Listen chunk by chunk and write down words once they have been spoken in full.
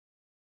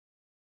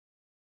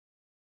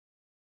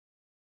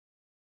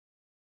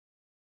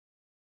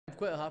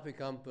quite a happy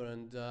camper,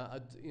 and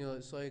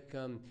it's like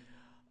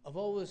I've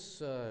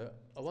always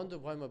I wonder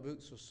why my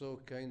books are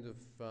so kind of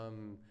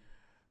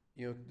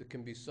they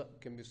can be so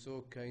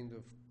kind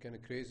of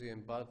crazy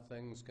and bad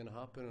things can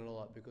happen and all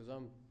that, because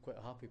I'm quite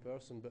a happy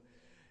person. But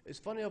it's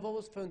funny, I've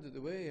always found it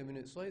the way. I mean,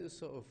 it's like the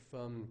sort of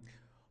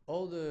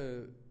all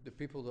the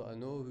people that I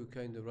know who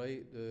kind of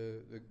write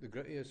the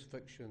grittiest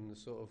fiction, the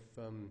sort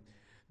of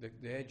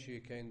the edgy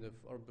kind of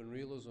urban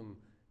realism,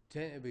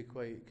 tend to be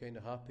quite kind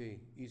of happy,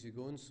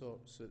 easygoing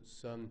sorts.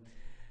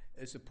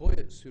 It's the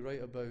poets who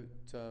write about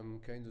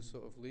kind of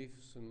sort of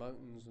leaves and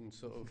mountains and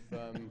sort of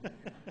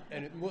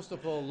most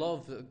of all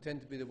love, that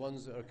tend to be the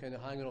ones that are kind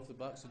of hanging off the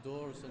backs of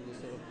doors and the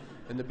sort of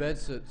in the bed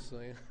sits.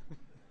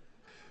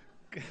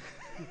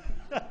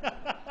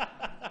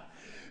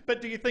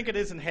 But do you think it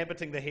is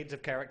inhabiting the heads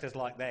of characters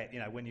like that? You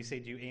know, when you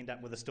said you end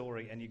up with a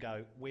story and you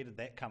go, where did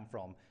that come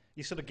from?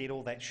 You sort of get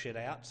all that shit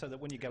out so that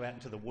when you go out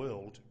into the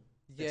world,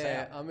 it's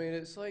out. I mean,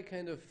 it's like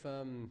kind of.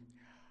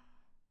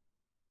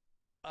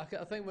 I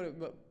think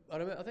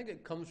I think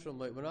it comes from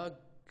like when I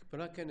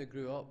kind of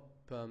grew up.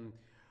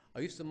 I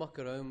used to muck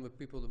around with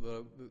people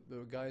that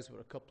were guys that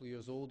were a couple of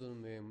years older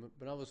than me. And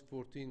when I was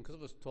 14, because I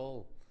was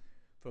tall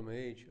from my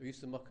age, I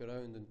used to muck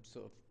around and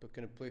sort of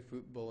kind of play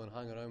football and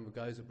hang around with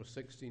guys that were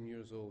 16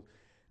 years old.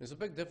 There's a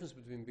big difference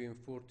between being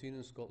 14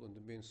 in Scotland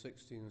and being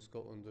 16 in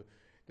Scotland.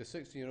 The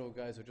 16-year-old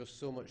guys are just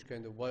so much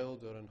kind of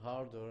wilder and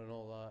harder and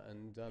all that,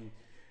 and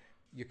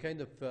you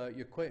kind of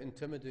you're quite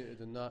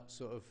intimidated in that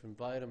sort of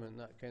environment,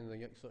 that kind of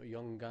sort of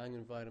young gang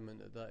environment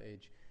at that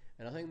age.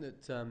 And I think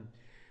that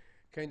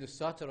kind of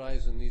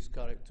satirising these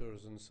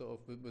characters and sort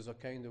of was a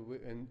kind of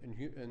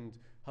and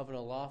having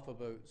a laugh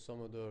about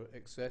some of their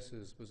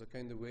excesses was a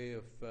kind of way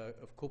of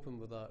coping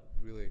with that,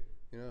 really,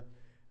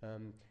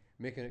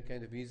 making it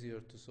kind of easier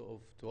to sort of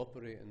to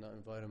operate in that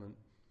environment.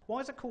 Why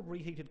is it called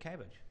reheated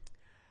cabbage?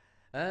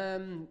 I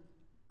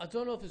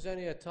don't know if there's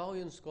any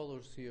Italian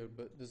scholars here,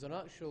 but there's an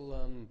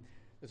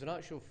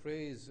actual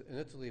phrase in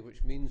Italy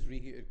which means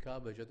reheated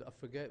cabbage. I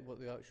forget what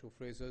the actual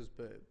phrase is,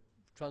 but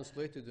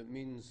translated it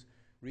means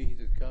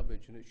reheated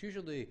cabbage. And it's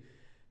usually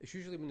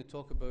when they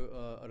talk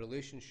about a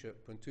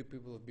relationship, when two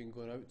people have been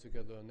going out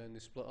together and then they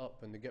split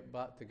up and they get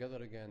back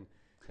together again,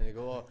 and they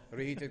go, oh,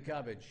 reheated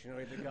cabbage,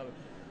 reheated cabbage.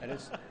 And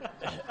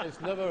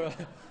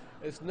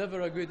it's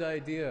never a good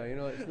idea,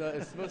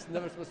 it's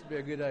never supposed to be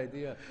a good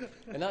idea.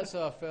 And that's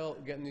how I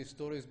felt getting these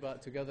stories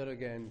back together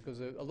again, because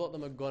a lot of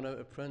them had gone out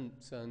of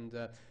print, and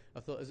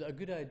I thought, is it a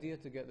good idea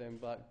to get them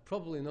back?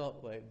 Probably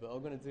not, but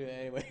I'm going to do it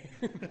anyway.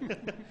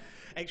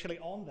 Actually,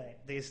 on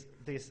that, there's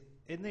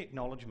in the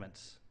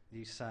acknowledgements,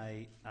 you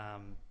say,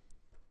 I'll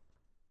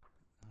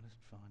just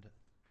find it,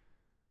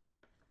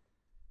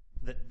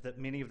 that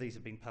many of these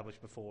have been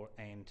published before,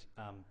 and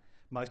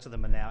most of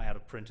them are now out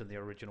of print in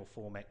their original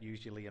format,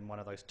 usually in one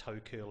of those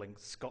toe-curling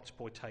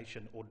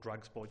Scotchploitation or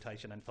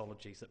drugsploitation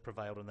anthologies that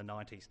prevailed in the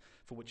 90s,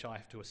 for which I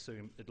have to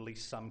assume at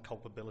least some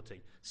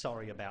culpability.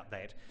 Sorry about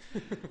that.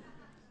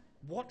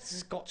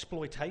 What's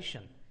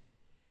Scotchploitation?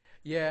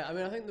 Yeah, I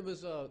mean, I think there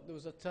was a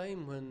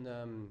time when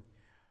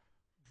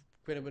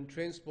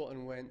train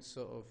spotting went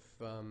sort of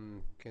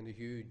kind of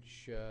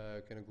huge,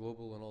 kind of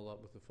global and all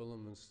that with the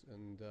film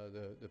and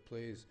the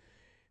plays.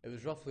 It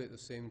was roughly at the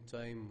same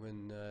time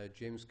when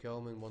James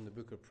Kelman won the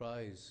Booker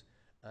Prize,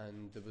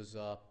 and there was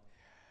a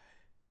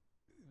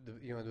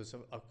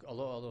lot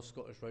of other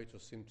Scottish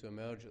writers seemed to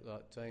emerge at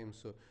that time.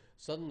 So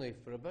suddenly,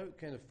 for about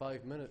kind of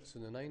 5 minutes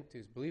in the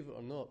 90s, believe it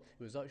or not,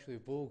 it was actually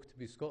vogue to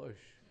be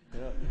Scottish.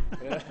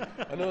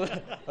 I know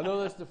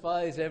this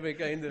defies every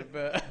kind of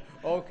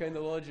all kind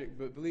of logic,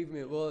 but believe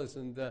me, it was.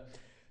 And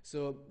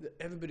so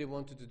everybody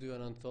wanted to do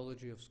an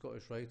anthology of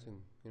Scottish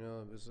writing.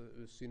 It was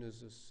seen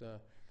as this.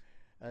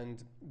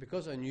 And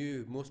because I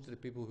knew most of the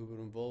people who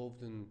were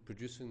involved in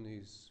producing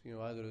these,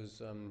 either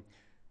as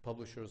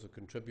publishers or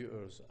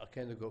contributors, I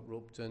kind of got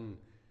roped in,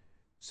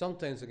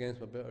 sometimes against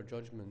my better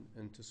judgment,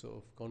 into sort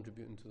of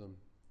contributing to them.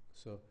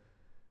 So,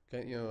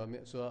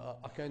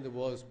 I kind of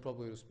was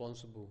probably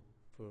responsible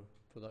for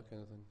that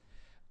kind of thing.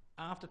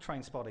 After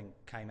Trainspotting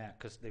came out,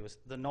 because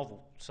the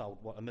novel sold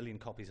 1 million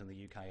copies in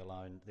the UK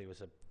alone, there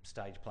was a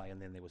stage play,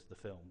 and then there was the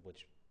film,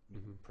 which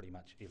pretty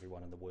much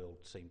everyone in the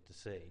world seemed to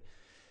see.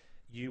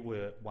 You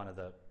were one of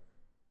the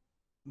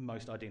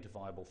most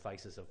identifiable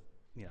faces of,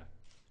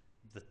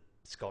 the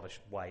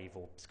Scottish wave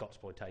or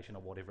Scotchploitation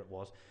or whatever it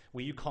was.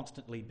 Were you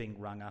constantly being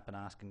rung up and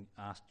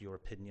asked your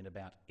opinion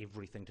about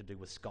everything to do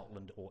with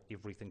Scotland or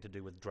everything to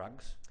do with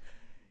drugs?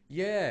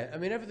 Yeah, I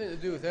mean, everything to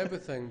do with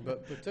everything,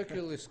 but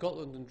particularly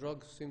Scotland and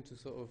drugs seem to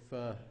sort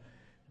of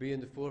be in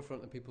the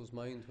forefront of people's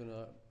mind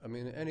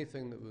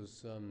anything that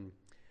was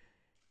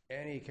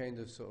any kind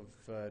of sort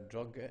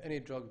of any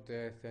drug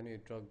death, any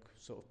drug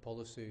sort of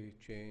policy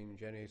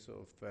change, any sort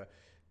of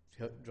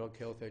drug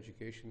health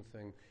education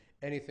thing,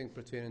 anything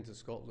pertaining to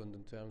Scotland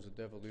in terms of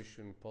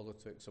devolution,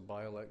 politics, a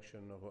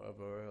by-election or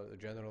whatever, a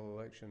general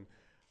election,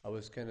 I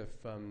was kind of,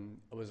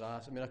 I was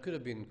asked, I could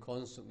have been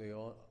constantly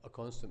a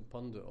constant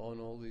pundit on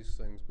all these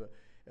things, but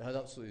it had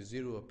absolutely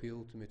zero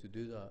appeal to me to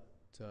do that.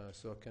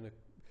 So I kind of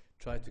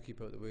tried to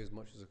keep out of the way as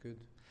much as I could.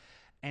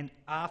 And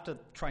after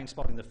train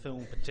spotting the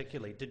film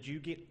particularly, did you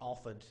get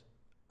offered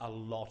a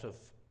lot of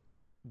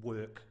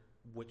work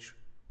which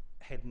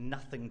had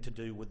nothing to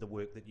do with the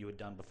work that you had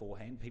done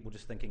beforehand? People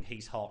just thinking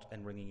he's hot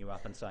and ringing you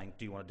up and saying,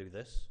 do you want to do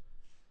this?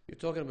 You're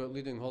talking about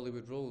leading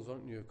Hollywood roles,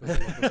 aren't you? Because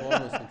of my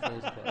performance in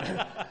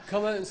Trainspotting.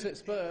 Come out and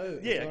spit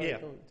it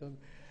out.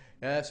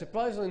 Yeah.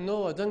 Surprisingly,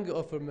 no, I didn't get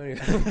offered many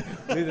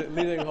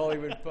leading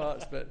Hollywood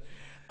parts, but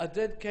I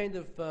did kind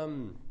of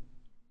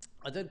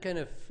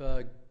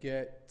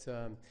get.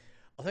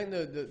 I think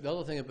the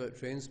other thing about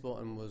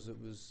Trainspotting was it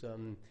was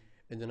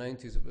in the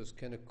 90s. It was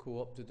kind of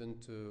co-opted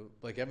into,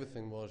 like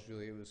everything was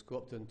really. It was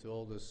co-opted into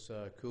all this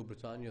Cool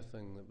Britannia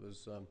thing that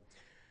was,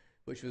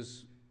 which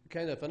was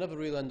kind of. I never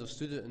really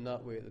understood it in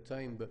that way at the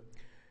time, but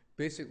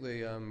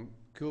basically,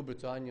 Cool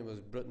Britannia was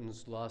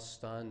Britain's last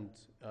stand.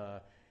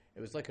 It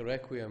was like a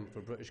requiem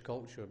for British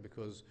culture,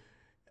 because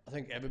I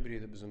think everybody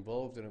that was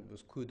involved in it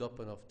was clued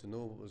up enough to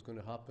know what was going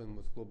to happen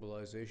with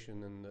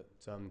globalisation, and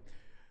that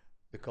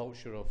the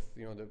culture of,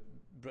 the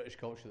British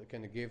culture that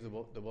kind of gave the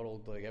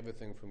world, like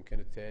everything from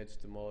kind of Teds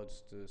to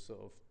mods to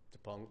sort of to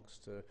punks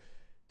to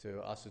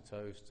acid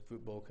house to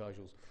football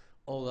casuals,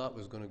 all that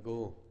was going to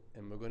go,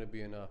 and we're going to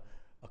be in a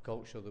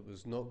culture that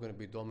was not going to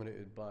be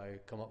dominated by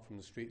come up from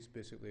the streets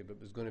basically,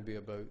 but was going to be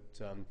about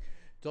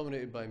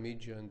dominated by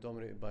media and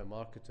dominated by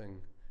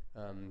marketing.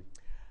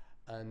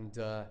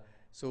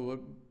 So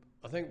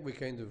I think we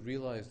kind of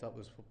realised that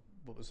was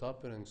what was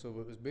happening. So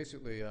it was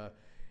basically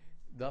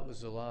that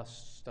was the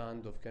last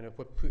stand of kind of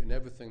putting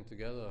everything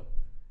together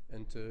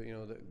into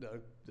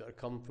that had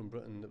come from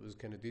Britain that was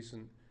kind of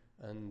decent,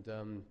 and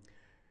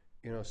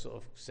sort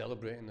of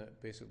celebrating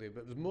it basically.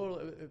 But it was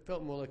more. It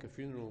felt more like a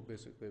funeral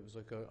basically. It was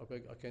like a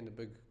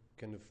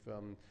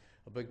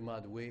big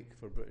mad wake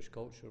for British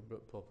culture,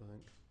 Britpop.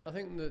 I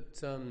think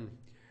that.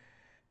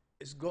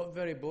 It's got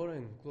very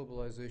boring,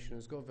 globalisation.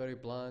 It's got very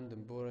bland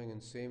and boring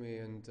and samey,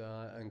 and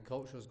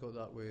culture's got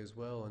that way as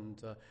well.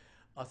 And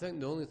I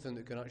think the only thing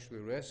that can actually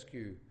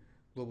rescue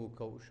global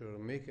culture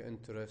and make it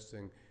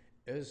interesting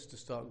is to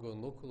start going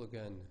local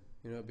again,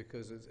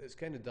 because it's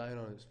kind of dying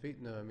on its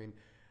feet now. I mean,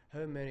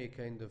 how many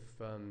kind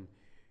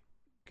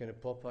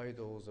of pop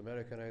idols,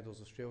 American idols,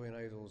 Australian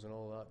idols and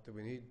all that do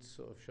we need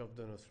sort of shoved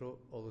down our throat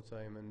all the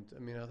time? And I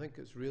mean, I think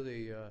it's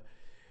really,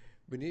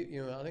 we need,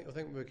 I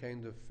think we're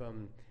kind of,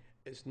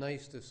 it's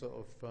nice to sort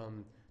of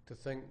to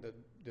think that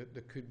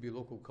there could be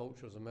local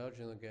cultures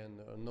emerging again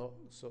that are not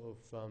sort of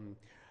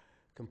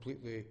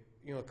completely.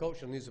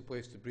 Culture needs a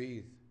place to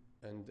breathe,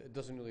 and it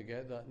doesn't really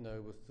get that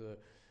now with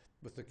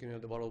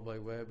the World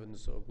Wide Web and the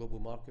sort of global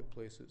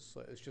marketplace.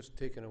 It's just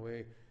taken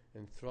away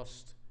and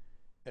thrust.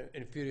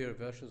 Inferior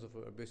versions of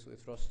it are basically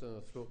thrust down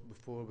our throat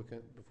before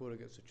it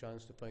gets a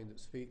chance to find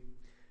its feet.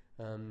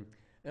 And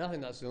I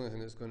think that's the only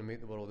thing that's going to make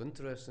the world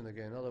interesting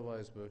again.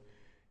 Otherwise,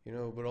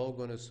 we're all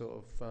going to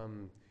sort of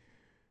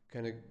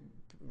kind of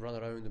run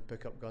around and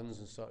pick up guns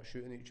and start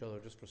shooting each other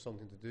just for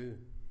something to do,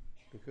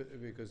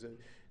 because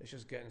it's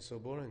just getting so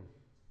boring.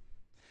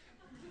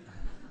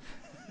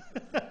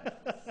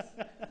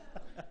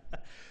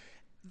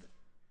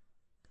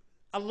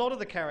 A lot of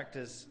the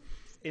characters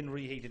in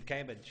Reheated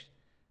Cabbage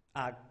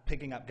are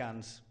picking up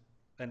guns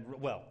and,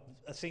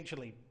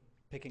 essentially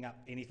picking up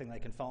anything they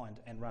can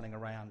find and running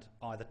around,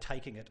 either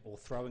taking it or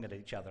throwing it at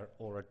each other,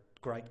 or a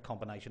great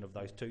combination of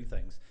those two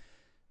things.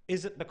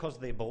 Is it because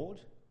they're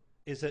bored?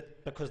 Is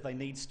it because they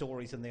need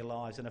stories in their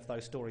lives, and if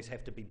those stories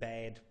have to be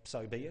bad,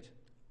 so be it?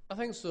 I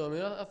think so. I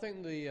mean, I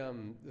think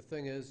the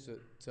thing is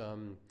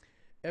that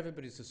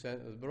everybody's the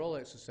centre. We're all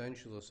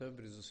existentialists.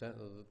 Everybody's the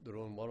centre of their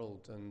own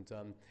world, and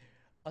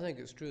I think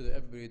it's true that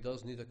everybody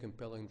does need a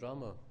compelling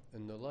drama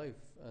in their life.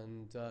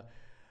 And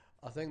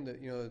I think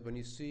that when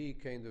you see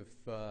kind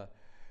of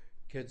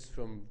kids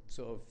from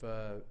sort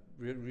of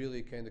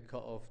really kind of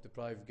cut off,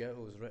 deprived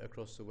ghettos right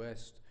across the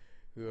West,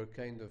 who are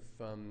kind of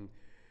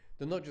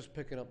they're not just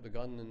picking up the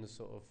gun in the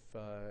sort of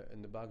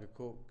in the bag of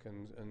coke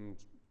and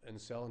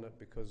selling it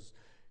because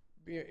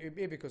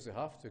they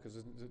have to,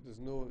 because there's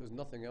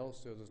nothing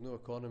else there. There's no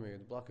economy.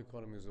 The black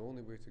economy is the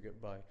only way to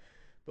get by.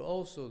 But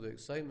also the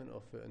excitement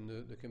of it and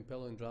the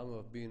compelling drama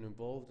of being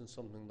involved in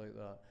something like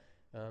that,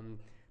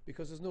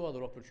 because there's no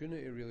other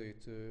opportunity really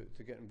to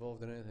get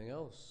involved in anything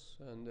else,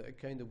 and it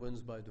kind of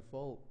wins by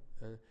default.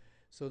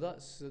 So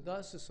that's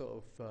the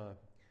sort of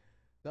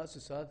that's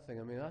the sad thing.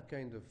 I mean, I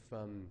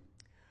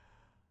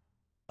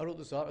wrote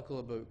this article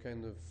about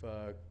kind of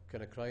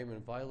crime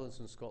and violence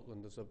in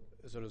Scotland as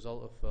a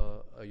result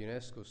of a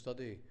UNESCO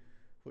study,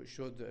 which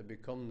showed that it had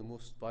become the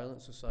most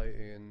violent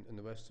society in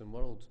the Western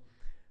world.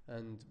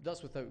 And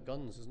that's without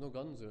guns. There's no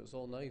guns there. It's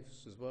all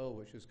knives as well,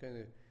 which is kind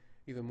of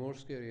even more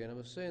scary. And I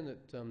was saying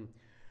that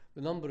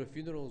the number of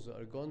funerals that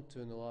I've gone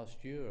to in the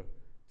last year,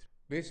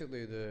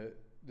 basically the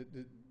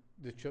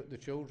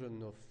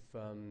children of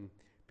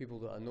people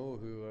that I know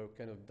who are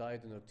kind of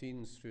died in their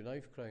teens through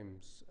knife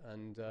crimes,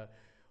 and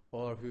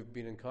or who've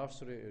been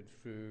incarcerated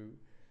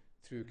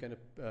through kind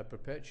of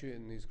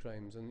perpetuating these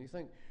crimes. And you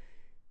think,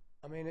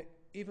 I mean,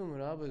 even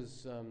when I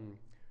was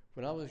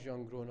when I was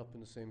young, growing up in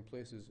the same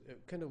places,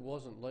 it kind of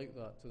wasn't like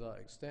that to that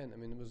extent. I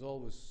mean, there was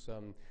always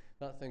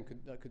that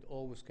could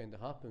always kind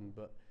of happen,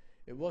 but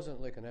it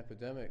wasn't like an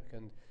epidemic.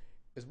 And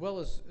as well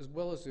as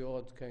the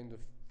odd kind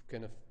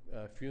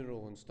of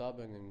funeral and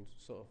stabbing and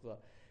sort of that,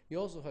 you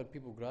also had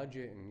people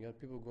graduating. You had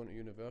people going to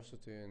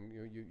university, and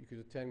you could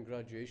attend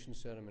graduation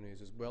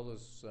ceremonies as well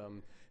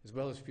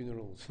as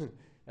funerals.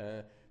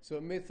 So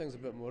it made things a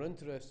bit more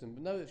interesting.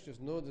 But now it's just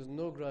there's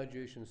no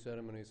graduation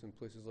ceremonies in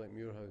places like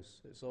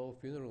Muirhouse. It's all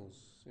funerals,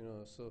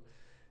 So,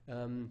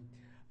 and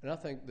I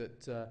think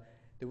that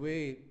the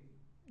way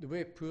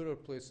poorer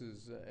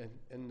places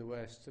in the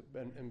West,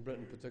 in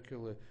Britain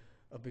particularly,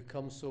 have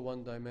become so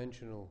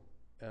one-dimensional,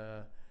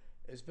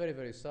 it's very,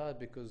 very sad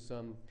because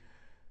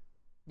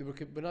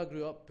when I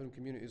grew up in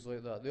communities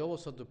like that, they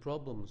always had their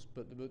problems,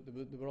 but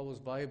they were always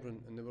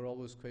vibrant and they were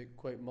always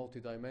quite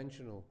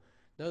multi-dimensional.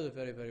 Now they're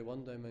very, very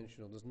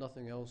one-dimensional. There's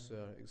nothing else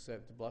there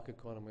except the black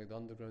economy, the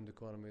underground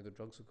economy, the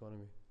drugs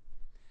economy.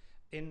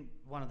 In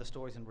one of the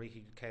stories in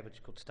Reeky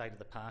Cabbage called State of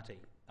the Party,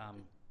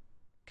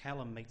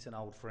 Callum meets an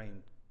old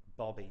friend,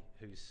 Bobby,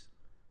 who's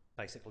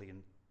basically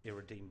an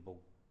irredeemable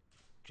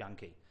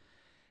junkie.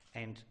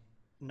 And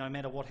no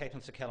matter what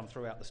happens to Callum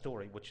throughout the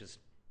story, which is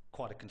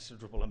quite a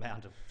considerable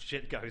amount of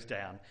shit goes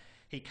down,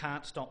 he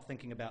can't stop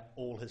thinking about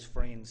all his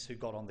friends who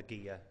got on the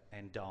gear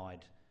and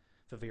died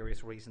for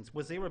various reasons.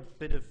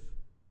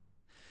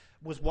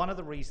 Was one of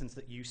the reasons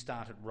that you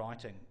started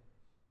writing,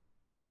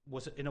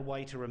 was it in a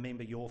way to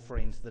remember your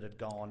friends that had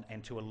gone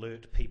and to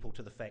alert people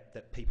to the fact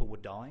that people were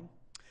dying?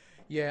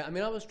 Yeah, I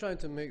mean, I was trying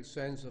to make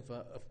sense of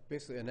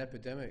basically an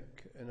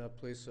epidemic in a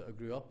place that I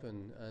grew up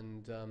in,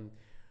 and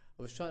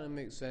I was trying to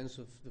make sense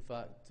of the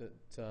fact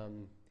that,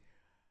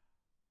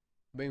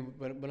 I mean,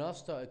 when I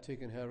started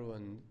taking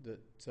heroin, that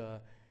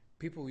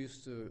people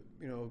used to,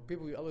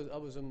 I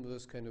was in with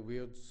this kind of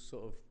weird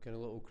sort of kind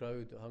of little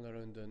crowd that hung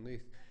around down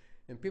Leith,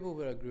 and people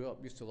where I grew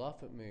up used to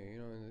laugh at me,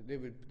 and they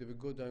would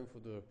go down for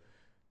their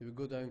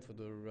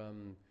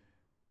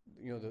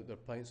their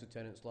pints of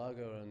Tennent's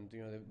Lager, and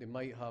they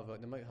might have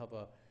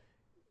a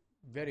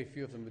very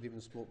few of them would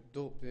even smoke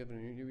dope. There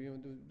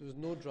was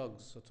no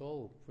drugs at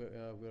all where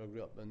I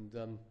grew up,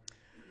 and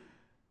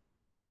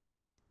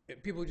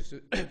people used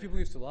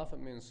to laugh at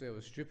me and say I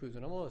was stupid,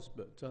 and I was.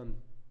 But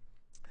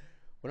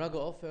when I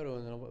got off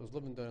heroin, and I was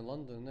living down in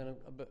London, and then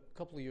a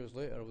couple of years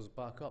later, I was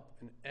back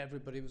up, and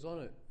everybody was on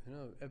it.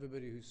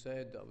 Everybody who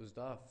said that I was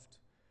daft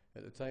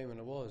at the time, and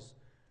I was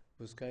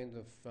kind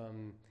of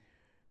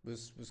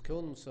was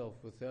killing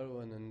himself with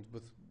heroin, and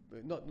with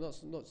not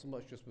so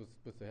much just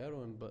with the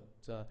heroin, but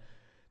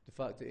the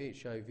fact that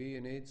HIV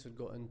and AIDS had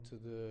got into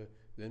the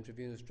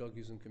intravenous drug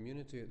using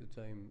community at the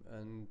time,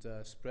 and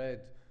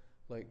spread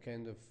like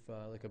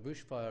like a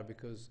bushfire,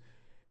 because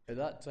at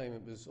that time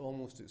it was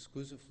almost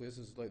exclusively, this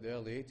is like the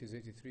early 80s,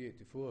 83,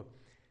 84,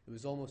 it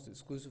was almost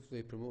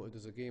exclusively promoted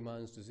as a gay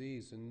man's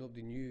disease, and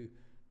nobody knew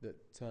that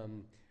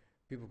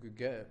people could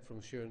get it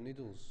from sharing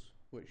needles,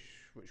 which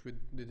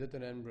they did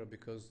in Edinburgh,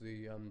 because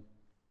the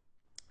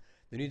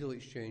needle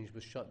exchange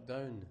was shut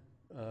down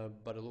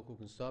by the local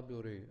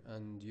constabulary,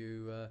 and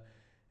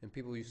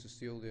people used to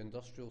steal the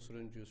industrial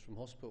syringes from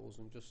hospitals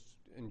and just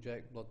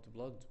inject blood to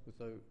blood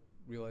without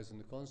realising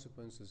the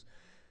consequences.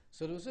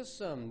 So there was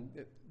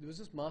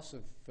this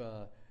massive.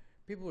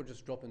 People were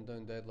just dropping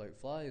down dead like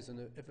flies, and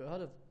if it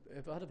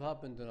had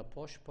happened in a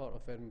posh part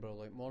of Edinburgh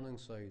like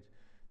Morningside,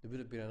 there would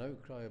have been an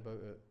outcry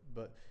about it.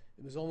 But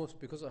it was almost,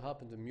 because it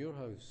happened in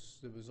Muirhouse,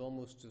 there was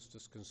almost just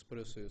this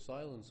conspiracy of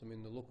silence. I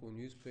mean, the local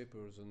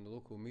newspapers and the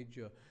local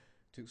media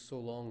took so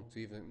long to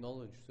even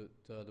acknowledge that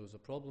there was a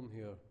problem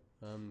here.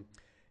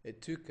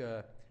 It took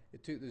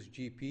this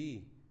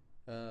GP,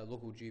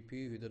 local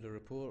GP, who did a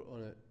report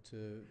on it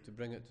to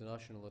bring it to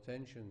national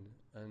attention,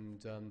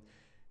 and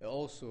it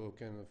also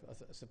kind of, I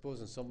suppose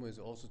in some ways,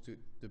 it also took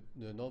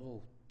the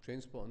novel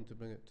Trainspotting to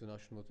bring it to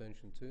national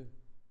attention too.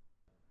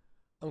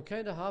 I'm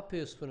kind of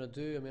happiest when I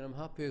do. I mean, I'm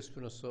happiest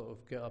when I sort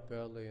of get up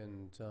early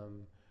and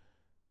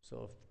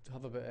sort of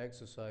have a bit of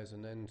exercise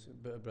and then a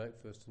bit of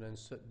breakfast and then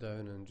sit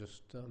down and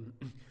just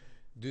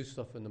do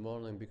stuff in the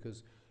morning,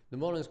 because the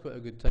morning's quite a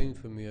good time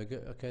for me. I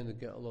kind of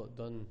get a lot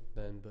done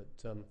then,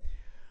 but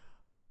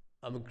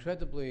I'm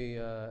incredibly.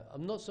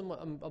 I'm not so much.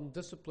 I'm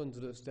disciplined to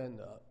the extent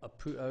that I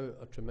put out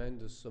a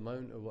tremendous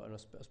amount of what, and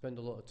I spend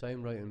a lot of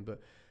time writing.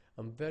 But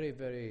I'm very,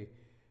 very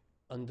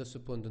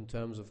undisciplined in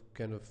terms of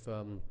kind of.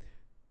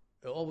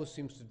 It always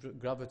seems to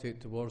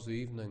gravitate towards the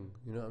evening.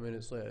 You know what I mean?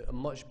 It's like I'm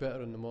much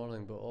better in the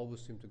morning, but always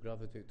seem to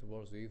gravitate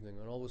towards the evening,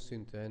 and always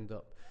seem to end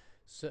up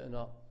sitting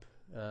up.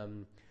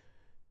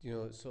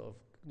 Sort of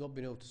not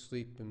being able to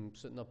sleep and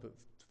sitting up at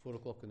 4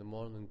 o'clock in the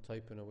morning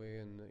typing away,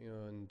 and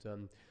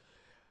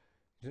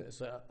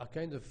it's like I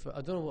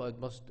don't know what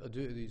I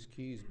do to these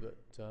keys, but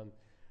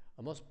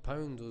I must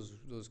pound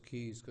those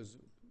keys, because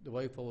the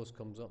wife always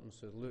comes up and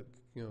says, "Look,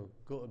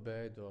 go to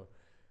bed, or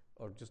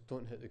just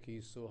don't hit the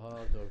keys so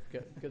hard, or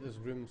get this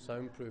room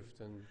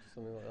soundproofed," and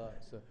something like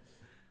that. So,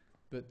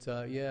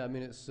 but yeah, I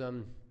mean, it's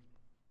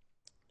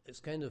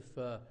kind of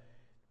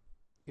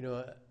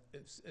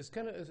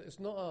it's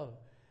not a.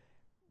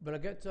 when I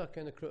get to a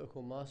kind of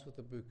critical mass with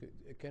the book,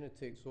 it kind of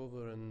takes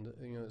over, and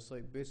it's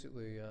like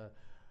basically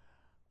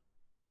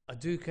I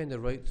do kind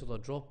of write till I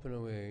drop in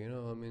a way.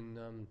 I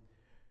mean,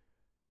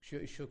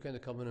 she'll kind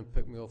of come in and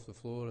pick me off the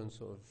floor and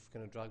sort of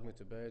kind of drag me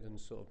to bed and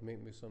sort of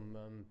make me some,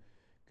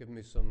 give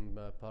me some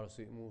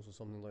paracetamols or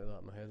something like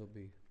that. My head will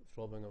be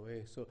throbbing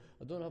away. So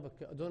I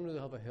don't really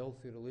have a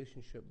healthy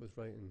relationship with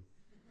writing,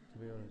 to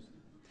be honest.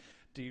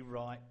 Do you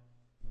write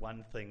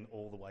one thing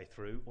all the way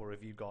through, or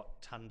have you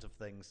got tons of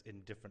things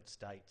in different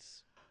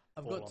states?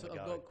 I've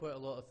got quite a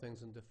lot of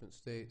things in different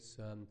states.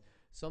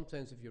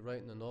 Sometimes if you're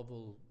writing a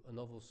novel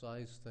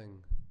size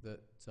thing,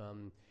 that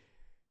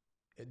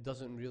it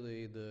doesn't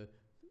really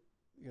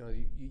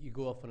you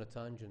go off on a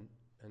tangent,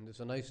 and it's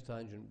a nice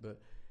tangent,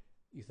 but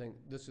you think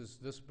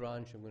this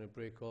branch I'm going to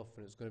break off,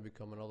 and it's going to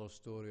become another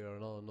story or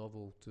another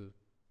novel to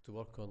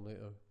work on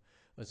later.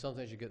 And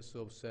sometimes you get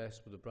so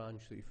obsessed with the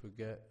branch that you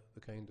forget the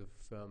kind of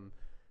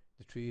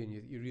the tree, and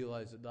you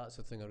realise that that's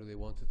the thing I really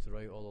wanted to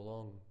write all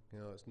along.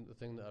 It's the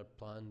thing that I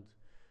planned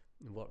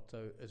and worked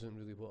out isn't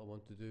really what I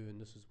want to do,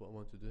 and this is what I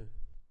want to do.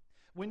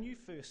 When you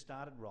first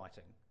started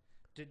writing,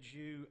 did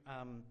you,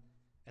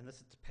 and this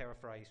is to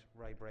paraphrase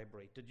Ray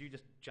Bradbury, did you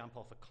just jump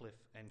off a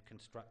cliff and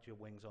construct your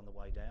wings on the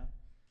way down?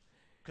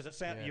 Because it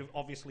sounds you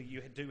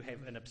do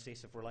have an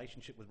obsessive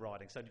relationship with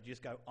writing. So did you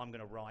just go, I'm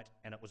going to write,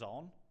 and it was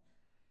on?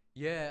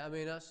 Yeah, I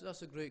mean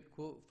that's a great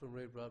quote from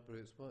Ray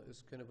Bradbury.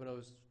 It's kind of when I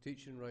was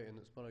teaching writing,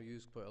 it's one I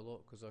use quite a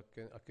lot because I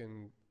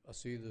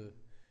see the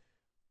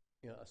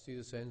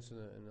sense in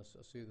it, and I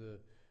see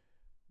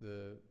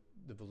the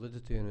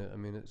validity in it. I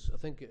mean, I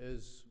think it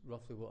is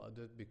roughly what I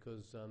did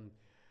because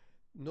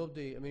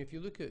nobody. I mean, if you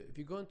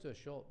go into a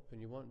shop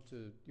and you want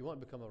to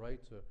become a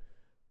writer,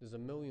 there's a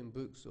million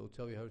books that will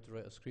tell you how to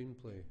write a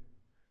screenplay,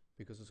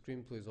 because the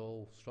screenplay is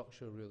all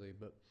structure really,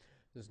 but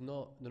there's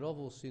not. The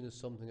novel's seen as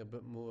something a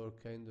bit more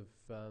kind of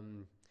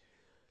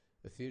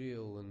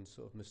ethereal and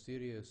sort of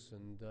mysterious,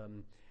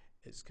 and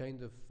it's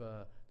kind of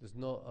there's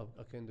not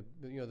a kind of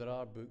there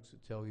are books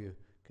that tell you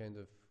kind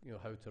of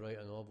how to write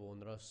a novel,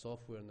 and there is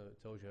software now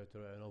that tells you how to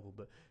write a novel,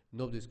 but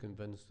nobody's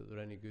convinced that they're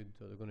any good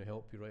or they're going to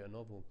help you write a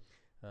novel.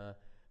 And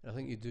I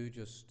think you do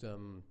just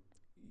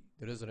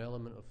there is an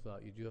element of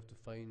that. You do have to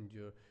find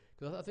your,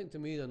 because I think to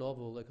me a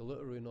novel, like a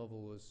literary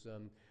novel, is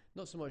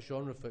not so much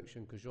genre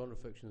fiction, because genre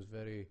fiction is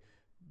very,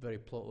 very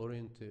plot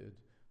orientated,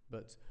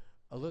 but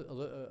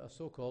a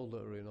so-called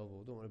literary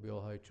novel, I don't want to be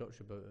all high church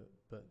about it,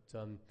 but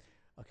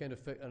a kind of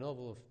a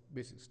novel of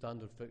basic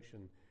standard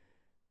fiction,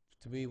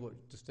 to me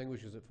what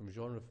distinguishes it from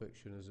genre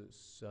fiction is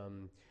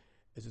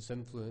its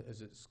influence,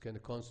 is its kind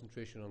of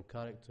concentration on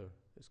character,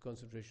 its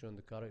concentration on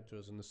the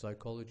characters and the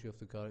psychology of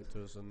the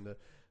characters and the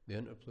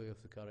interplay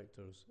of the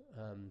characters,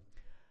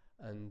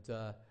 and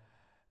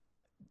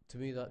to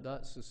me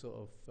that's the sort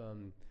of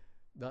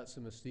that's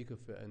the mystique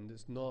of it, and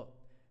it's not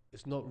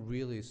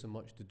really so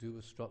much to do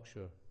with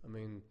structure. I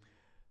mean,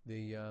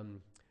 the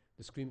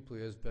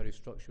screenplay is very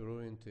structure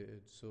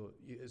orientated, so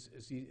it's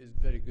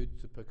very good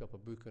to pick up a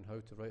book on how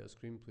to write a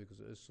screenplay because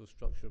it is so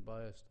structure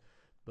biased.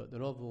 But the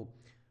novel,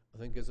 I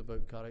think, is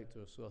about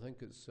character, so I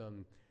think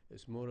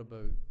it's more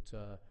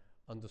about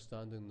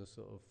understanding the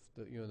sort of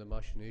the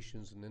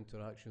machinations and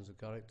interactions of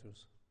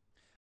characters.